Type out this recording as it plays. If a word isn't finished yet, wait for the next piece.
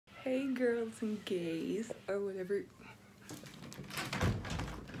Hey girls and gays, or whatever.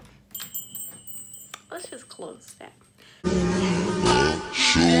 Let's just close that.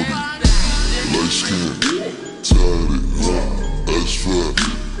 Shorty, light skin, tatted, as fat.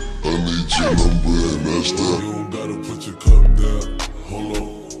 I need your number and that's that. You don't gotta put your cup down. Hold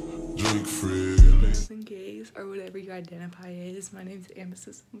on, drink free. Girls and gays, or whatever you identify as. My name's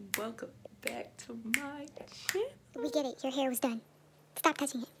Amethyst. Welcome back to my channel. We get it. Your hair was done. Stop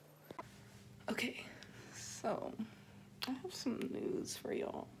touching it. Okay, so I have some news for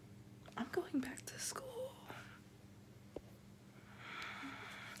y'all. I'm going back to school.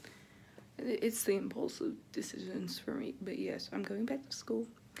 It's the impulsive decisions for me, but yes, I'm going back to school.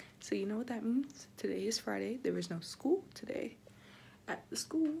 So you know what that means? Today is Friday. There was no school today at the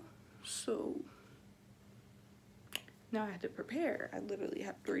school, so now I have to prepare. I literally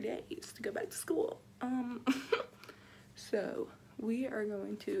have 3 days to go back to school. So we are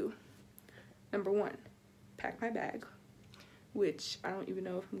going to, number one, pack my bag, which I don't even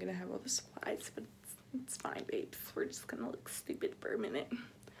know if I'm gonna have all the supplies, but it's fine, babes. We're just gonna look stupid for a minute. I'm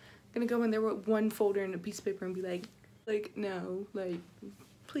gonna go in there with one folder and a piece of paper and be like, no, like,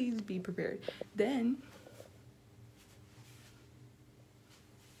 please be prepared. Then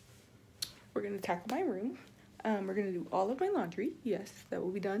we're gonna tackle my room. We're gonna do all of my laundry. Yes, that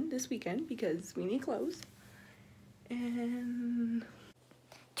will be done this weekend because we need clothes. And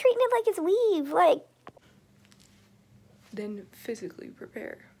Treating it like it's weave, like. then physically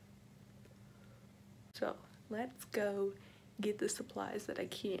prepare. So let's go get the supplies that I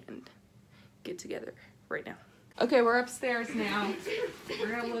can get together right now. Okay, we're upstairs now.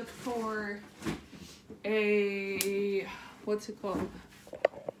 We're gonna look for a, what's it called?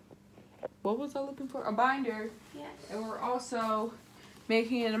 What was I looking for? A binder. Yes. And we're also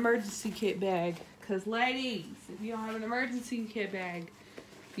making an emergency kit bag. Because ladies, if you don't have an emergency kit bag,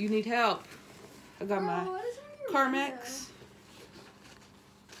 you need help. I got my Carmex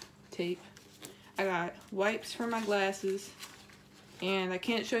tape. I got wipes for my glasses. And I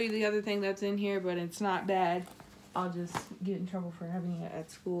can't show you the other thing that's in here, but it's not bad. I'll just get in trouble for having it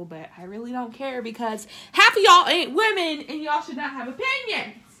at school, but I really don't care because half of y'all ain't women and y'all should not have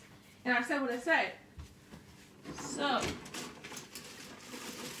opinions. And I said what I said. So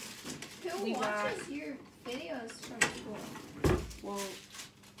Who watches your videos from school? well,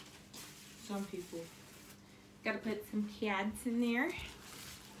 some people. Gotta put some pads in there.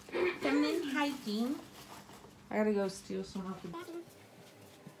 Feminine hygiene. I gotta go steal some off the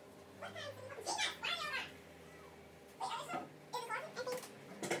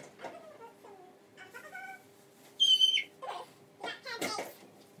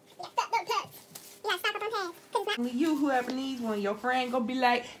you, whoever needs one, your friend gonna be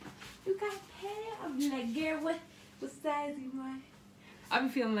like, you got a pad? I'll be like, girl, what size you want? I be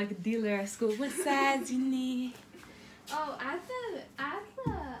feeling like a dealer at school. What size you need? Oh, at the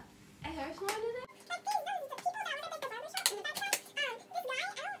hair salon today?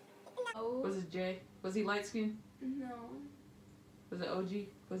 Oh. Was it Jay? Was he light skinned? No. Was it OG?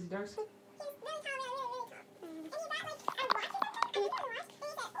 Was he dark skinned?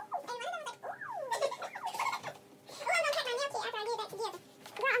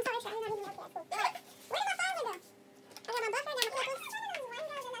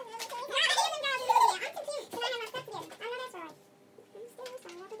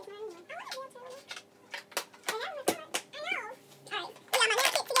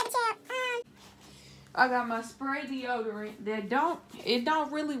 I got my spray deodorant that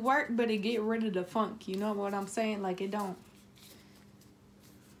don't really work, but it get rid of the funk. You know what I'm saying? Like, it don't.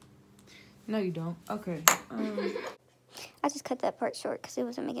 No, you don't. Okay. I just cut that part short because it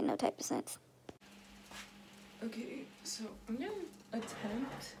wasn't making no type of sense. Okay, so I'm gonna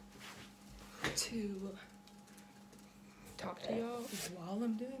attempt to talk to y'all while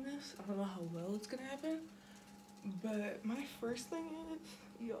I'm doing this. I don't know how well it's gonna happen, but my first thing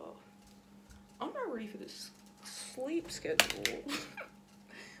is, y'all, I'm not ready for this sleep schedule.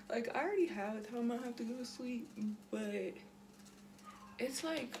 Like, I already have a time I have to go to sleep, but it's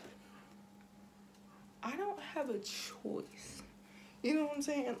like, I don't have a choice. You know what I'm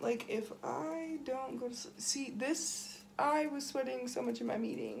saying? Like, if I don't go to sleep, see, I was sweating so much in my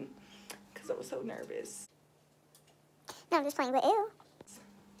meeting because I was so nervous. No, I'm just playing, but ew.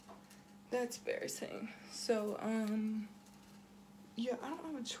 That's embarrassing. So, yeah, I don't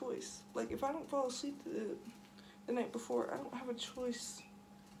have a choice. Like, if I don't fall asleep the night before, I don't have a choice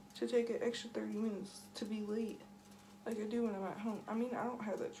to take an extra 30 minutes to be late like I do when I'm at home. I mean, I don't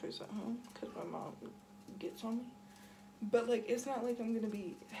have that choice at home because my mom gets on me. But, like, it's not like I'm going to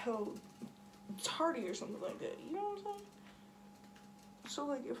be held tardy or something like that. You know what I'm saying? So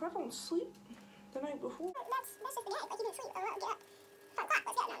like if I don't sleep the night before. That's just the night. Like you didn't sleep. Oh well, get up. 5 o'clock.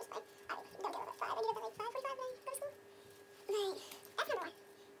 Let's get up. No, I'm just playing. I don't get up at 5. I get up at like 5:45 when I go to school. Like that's kind of why.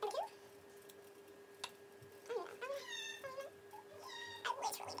 And the kids? I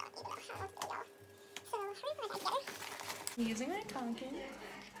literally don't even know how else to y'all. So hurry up and get together. Using my content.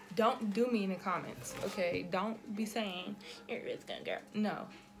 Don't do me in the comments, okay? Don't be saying you're just gonna get. No,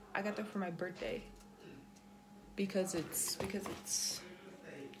 I got that for my birthday because it's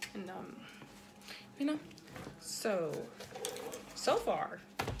and you know. So far,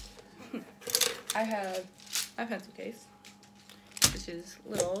 I have my pencil case, which is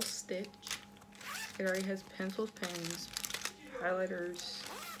little Stitch. It already has pencils, pens, highlighters.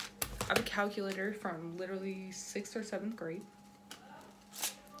 I have a calculator from literally 6th or 7th grade.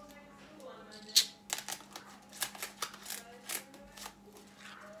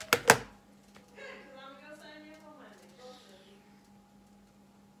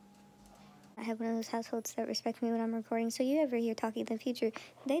 I have one of those households that respect me when I'm recording, so you ever hear talking in the future,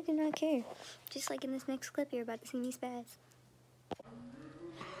 they do not care. Just like in this next clip, you're about to see me spaz.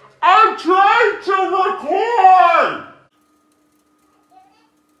 I'm trying to record!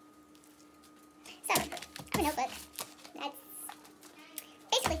 So, I have a notebook that's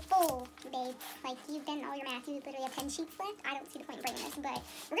basically full, babe. Like, you've done all your math, you literally have 10 sheets left. I don't see the point in bringing this, but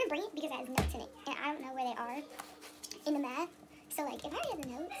we're gonna bring it because it has notes in it, and I don't know where they are in the math. So, like, if I already have the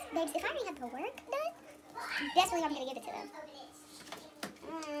notes, babes, if I already have the work done, that's really how I'm gonna give it to them.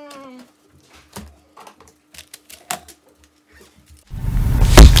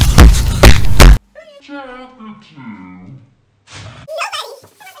 Chapter 2.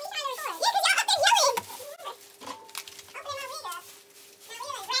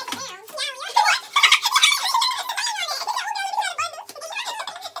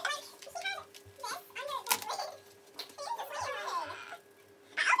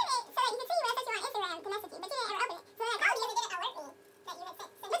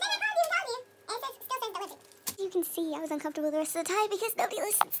 Can see I was uncomfortable the rest of the time because nobody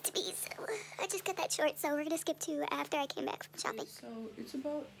listens to me, so I just cut that short. So we're gonna skip to after I came back from shopping. So it's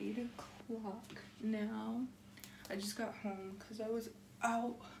about 8 o'clock now. I just got home because I was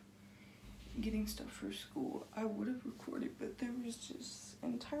out getting stuff for school. I would have recorded, but there was just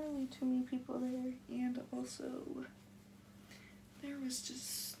entirely too many people there, and also there was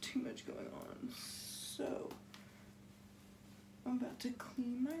just too much going on. So I'm about to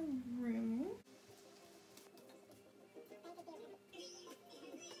clean my room.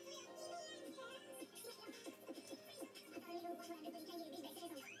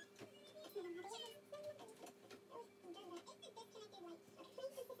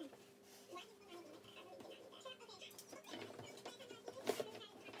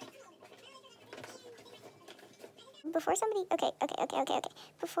 Before somebody, okay.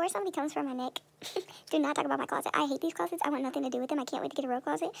 Before somebody comes for my neck, do not talk about my closet. I hate these closets. I want nothing to do with them. I can't wait to get a real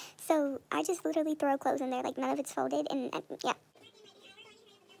closet. So I just literally throw clothes in there. Like, none of it's folded, and yeah.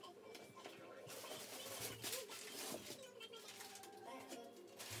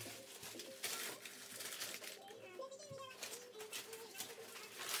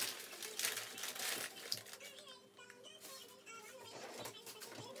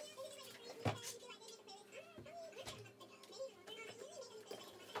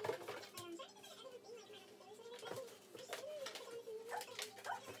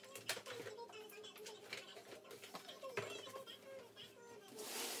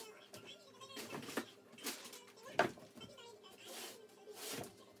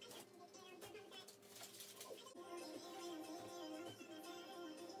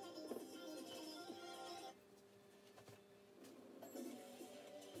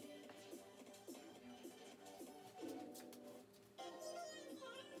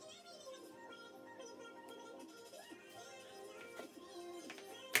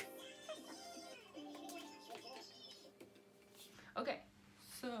 Okay,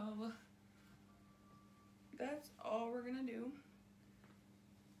 so that's all we're gonna do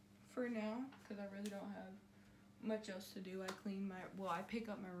for now because I really don't have much else to do. I pick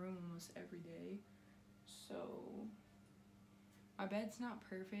up my room almost every day, so my bed's not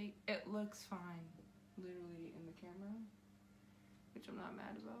perfect. It looks fine, literally, in the camera, which I'm not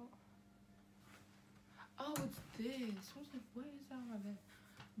mad about. Oh, it's this. I was like, what is that on my bed?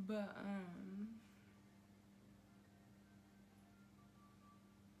 But,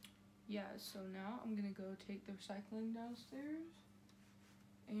 yeah, so now I'm gonna go take the recycling downstairs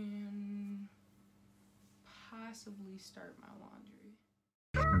and possibly start my laundry.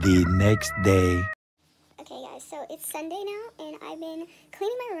 The next day. Okay, guys, so it's Sunday now, and I've been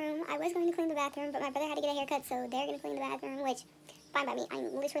cleaning my room. I was going to clean the bathroom, but my brother had to get a haircut, so they're going to clean the bathroom, which fine by me.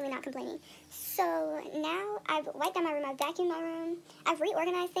 I'm literally not complaining. So now I've wiped down my room, I've vacuumed my room, I've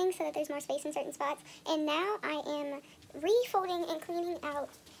reorganized things so that there's more space in certain spots, and now I am refolding and cleaning out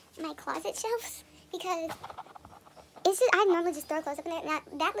my closet shelves because it's just, I normally just throw clothes up in there. Now,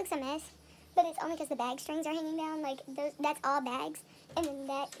 that looks a mess, but it's only because the bag strings are hanging down. Like, that's all bags. And then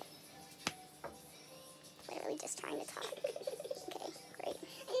that, literally just trying to talk. Okay, great.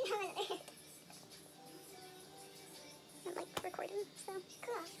 I didn't know that. I'm, like, recording, so.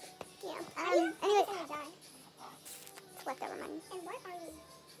 Cool. Yeah. Anyway, it's leftover money. And what are we?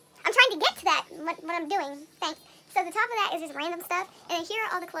 I'm trying to get to that, what I'm doing. Thanks. So the top of that is just random stuff, and then here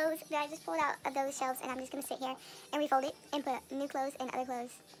are all the clothes that I just pulled out of those shelves, and I'm just going to sit here and refold it and put new clothes and other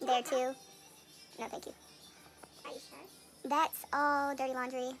clothes there too. No, thank you. Are you sure? That's all dirty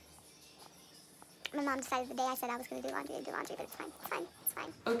laundry. My mom decided the day I said I was going to do laundry, but it's fine. It's fine. It's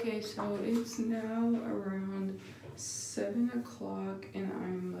fine. Okay, so it's now around 7 o'clock, and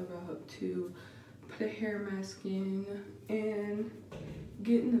I'm about to put a hair mask in and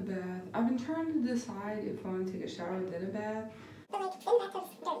get in the bath. I've been trying to decide if I want to take a shower then a bath. But like, in the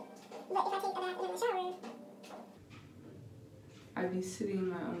bathtub's dirty. But if I take a bath and in the shower, I'd be sitting in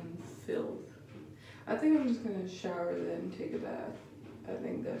my own filth. I think I'm just gonna shower then take a bath. I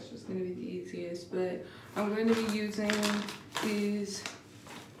think that's just gonna be the easiest, but I'm going to be using these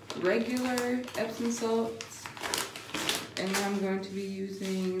regular Epsom salts, and I'm going to be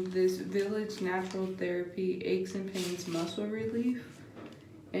using this Village Natural Therapy Aches and Pains Muscle Relief,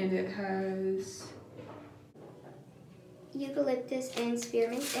 and it has eucalyptus and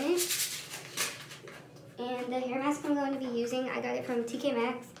spearmint in it. And the hair mask I'm going to be using, I got it from TK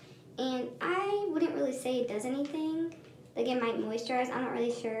Maxx, and I wouldn't really say it does anything. Like, it might moisturize, I'm not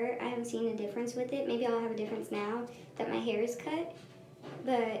really sure. I haven't seen a difference with it. Maybe I'll have a difference now that my hair is cut.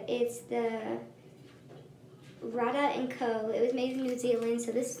 But it's the Rada & Co. It was made in New Zealand,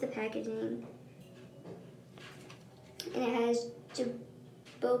 so this is the packaging. And it has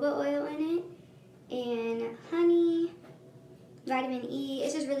jojoba oil in it, and honey, vitamin E.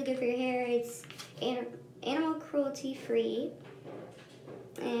 It's just really good for your hair. It's animal cruelty free,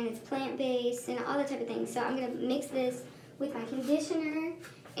 and it's plant-based and all that type of thing. So I'm gonna mix this with my conditioner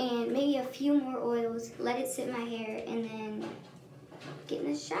and maybe a few more oils, let it sit in my hair, and then get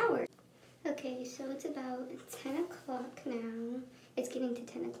in the shower. Okay, so it's about 10 o'clock now. It's getting to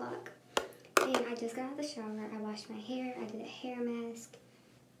 10 o'clock. And I just got out of the shower. I washed my hair, I did a hair mask,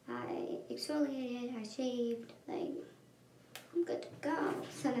 I exfoliated, I shaved, like, I'm good to go.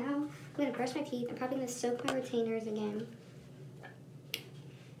 So now I'm gonna brush my teeth. I'm probably gonna soak my retainers again.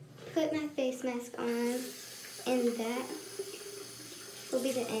 Put my face mask on, and that will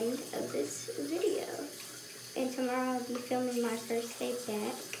be the end of this video. And tomorrow I'll be filming my first day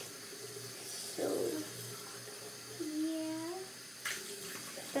back. So, yeah.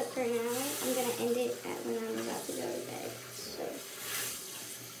 But for now, I'm gonna end it at when I'm about to go to bed. So.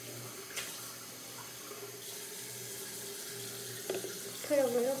 Put a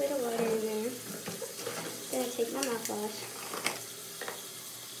little bit of water in there. Gonna take my mouthwash.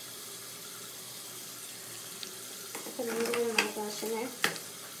 Put a little bit of mouthwash in there.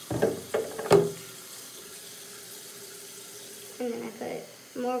 And then I put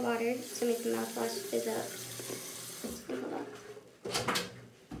more water to make the mouthwash fizz up. And hold on.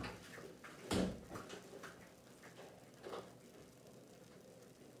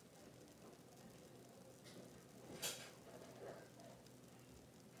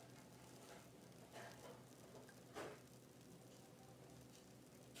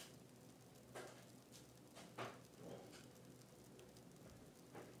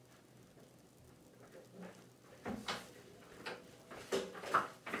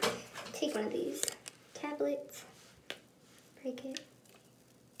 Take one of these tablets, break it.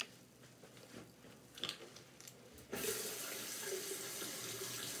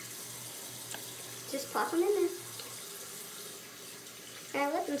 Just plop them in there. And I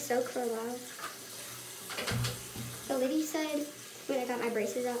let them soak for a while. The lady said, when I got my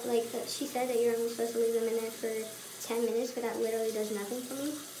braces out, like, she said that you're only supposed to leave them in there for 10 minutes, but that literally does nothing for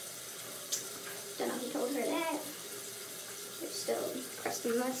me. Don't know who told her that. There's still crust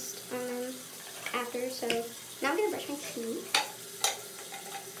and must on them after, so now I'm gonna brush my teeth.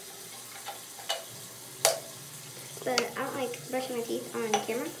 But I don't like brushing my teeth on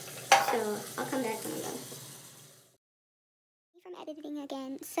camera, so I'll come back when I'm done. From editing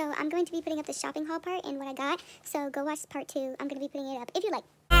again, so I'm going to be putting up the shopping haul part and what I got, so go watch part 2. I'm going to be putting it up if you like.